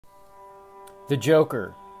The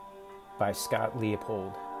Joker by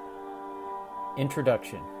Leopold.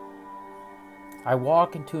 Introduction. I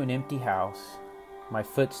walk into an empty house, my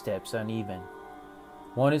footsteps uneven.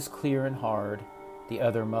 One is clear and hard, the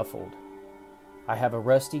other muffled. I have a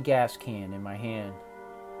rusty gas can in my hand.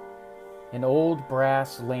 An old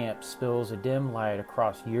brass lamp spills a dim light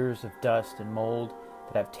across years of dust and mold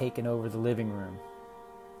that have taken over the living room.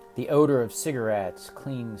 The odor of cigarettes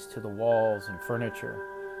clings to the walls and furniture,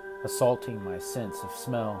 assaulting my sense of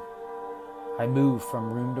smell. I move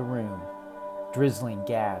from room to room, drizzling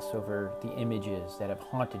gas over the images that have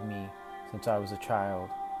haunted me since I was a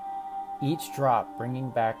child. Each drop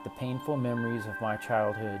bringing back the painful memories of my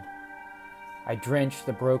childhood. I drench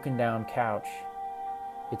the broken down couch,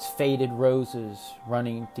 its faded roses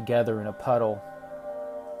running together in a puddle.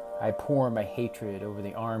 I pour my hatred over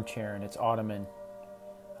the armchair and its ottoman.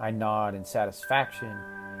 I nod in satisfaction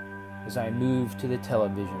as I move to the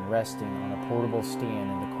television resting on a portable stand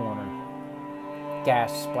in the corner.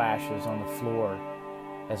 Gas splashes on the floor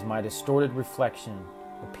as my distorted reflection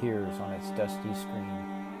appears on its dusty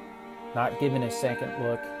screen. Not given a second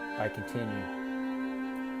look, I continue.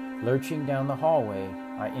 Lurching down the hallway,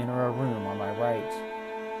 I enter a room on my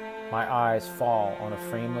right. My eyes fall on a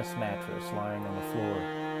frameless mattress lying on the floor.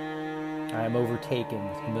 I am overtaken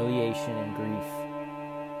with humiliation and grief.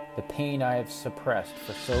 The pain I have suppressed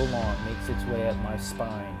for so long makes its way up my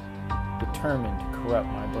spine, determined to corrupt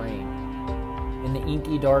my brain. In the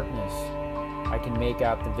inky darkness, I can make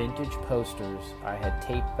out the vintage posters I had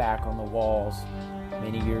taped back on the walls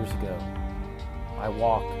many years ago. I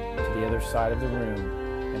walk to the other side of the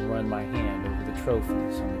room and run my hand over the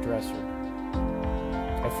trophies on the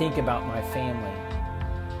dresser. I think about my family,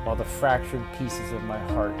 while the fractured pieces of my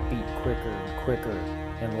heart beat quicker and quicker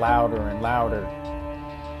and louder.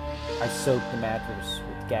 I soak the mattress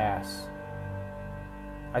with gas.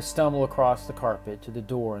 I stumble across the carpet to the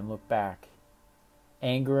door and look back.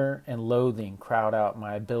 Anger and loathing crowd out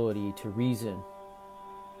my ability to reason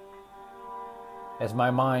as my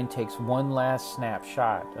mind takes one last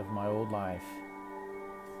snapshot of my old life.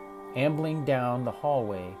 Ambling down the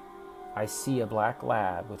hallway, I see a black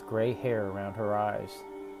lab with gray hair around her eyes.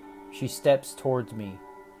 She steps towards me,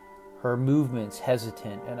 her movements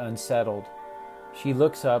hesitant and unsettled. She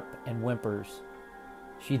looks up and whimpers.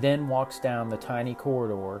 She then walks down the tiny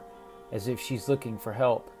corridor as if she's looking for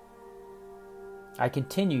help. I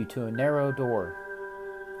continue to a narrow door.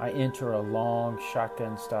 I enter a long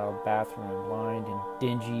shotgun-style bathroom lined in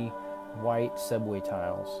dingy white subway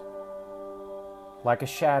tiles. Like a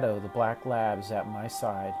shadow, the black lab is at my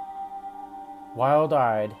side.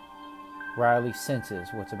 Wild-eyed, Riley senses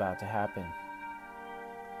what's about to happen.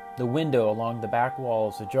 The window along the back wall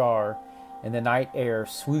is ajar, and the night air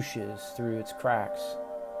swooshes through its cracks.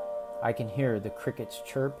 I can hear the crickets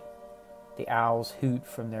chirp, the owls hoot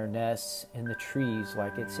from their nests in the trees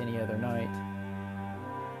like it's any other night.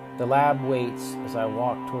 The lab waits as I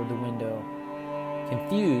walk toward the window.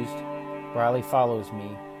 Confused, Riley follows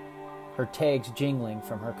me, her tags jingling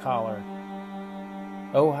from her collar.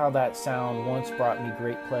 Oh, how that sound once brought me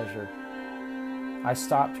great pleasure. I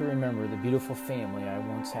stop to remember the beautiful family I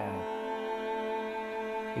once had.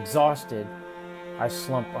 Exhausted, I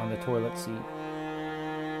slump on the toilet seat.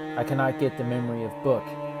 I cannot get the memory of Book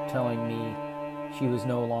telling me she was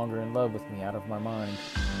no longer in love with me out of my mind.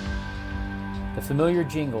 The familiar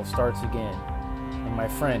jingle starts again, and my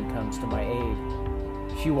friend comes to my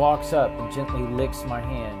aid. She walks up and gently licks my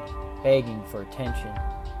hand, begging for attention.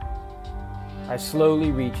 I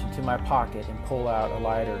slowly reach into my pocket and pull out a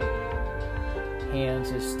lighter. Hands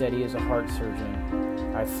as steady as a heart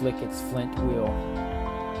surgeon, I flick its flint wheel,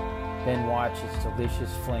 then watch its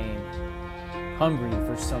delicious flame, hungry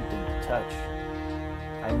for something to touch.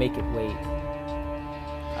 I make it wait.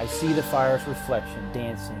 I see the fire's reflection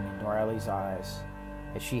dancing in Riley's eyes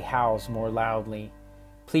as she howls more loudly,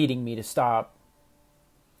 pleading me to stop.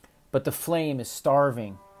 But the flame is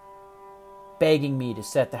starving, begging me to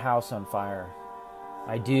set the house on fire.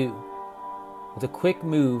 I do. With a quick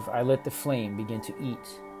move, I let the flame begin to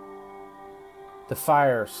eat. The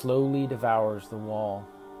fire slowly devours the wall.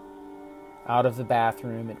 Out of the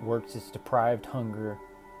bathroom, it works its deprived hunger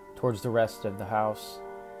towards the rest of the house,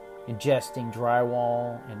 ingesting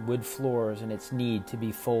drywall and wood floors in its need to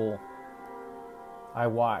be full. I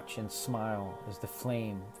watch and smile as the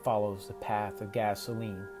flame follows the path of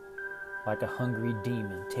gasoline, like a hungry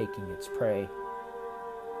demon taking its prey.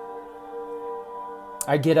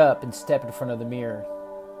 I get up and step in front of the mirror.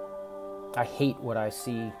 I hate what I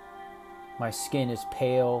see. My skin is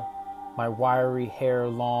pale, my wiry hair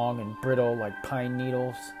long and brittle like pine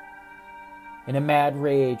needles. In a mad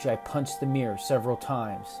rage, I punch the mirror several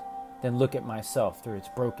times, then look at myself through its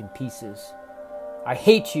broken pieces. I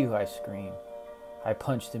hate you, I scream. I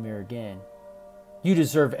punch the mirror again. You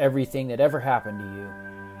deserve everything that ever happened to you.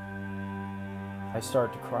 I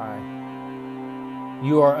start to cry.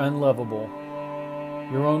 You are unlovable.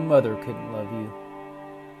 Your own mother couldn't love you.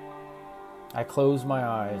 I close my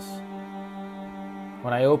eyes.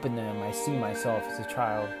 When I open them, I see myself as a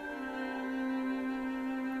child.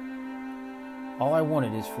 All I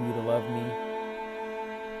wanted is for you to love me.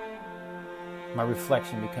 My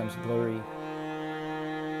reflection becomes blurry.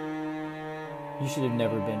 You should have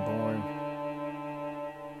never been born.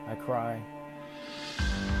 I cry.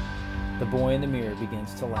 The boy in the mirror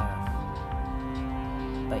begins to laugh.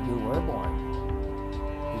 But you were born,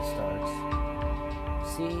 he starts.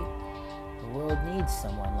 See, the world needs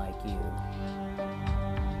someone like you.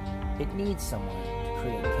 It needs someone to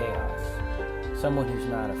create chaos. Someone who's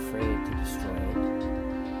not afraid to destroy it.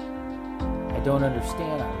 I don't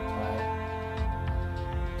understand, I replied.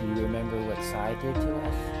 Do you remember what Sai did to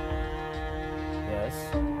us? Yes.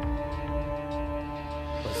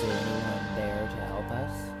 Was there anyone there to help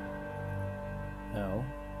us? No.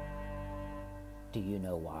 Do you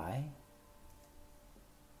know why?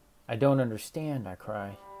 I don't understand, I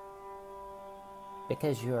cry.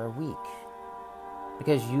 Because you are weak.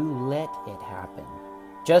 Because you let it happen.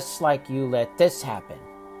 Just like you let this happen.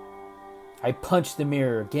 I punch the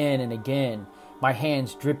mirror again and again, my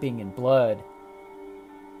hands dripping in blood,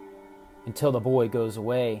 until the boy goes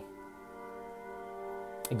away.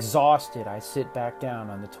 Exhausted, I sit back down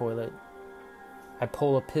on the toilet. I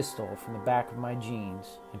pull a pistol from the back of my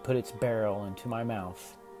jeans and put its barrel into my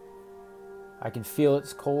mouth. I can feel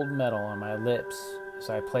its cold metal on my lips as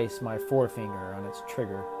I place my forefinger on its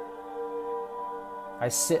trigger. I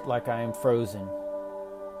sit like I am frozen.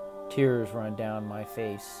 Tears run down my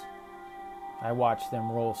face. I watch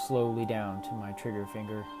them roll slowly down to my trigger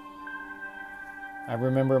finger. I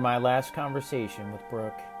remember my last conversation with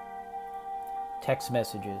Brooke. Text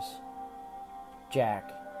messages.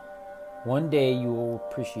 Jack, one day you will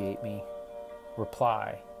appreciate me.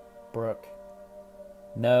 Reply, Brooke.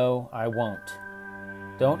 No, I won't.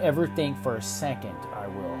 Don't ever think for a second I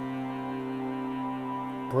will.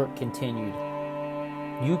 Brooke continued.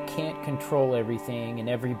 You can't control everything and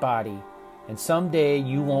everybody, and someday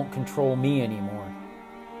you won't control me anymore.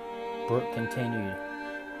 Brooke continued.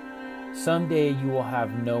 Someday you will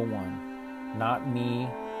have no one. Not me,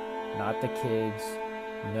 not the kids,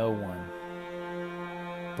 no one.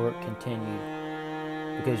 Brooke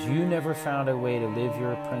continued. Because you never found a way to live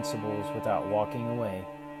your principles without walking away.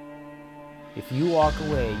 If you walk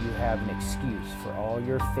away, you have an excuse for all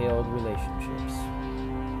your failed relationships.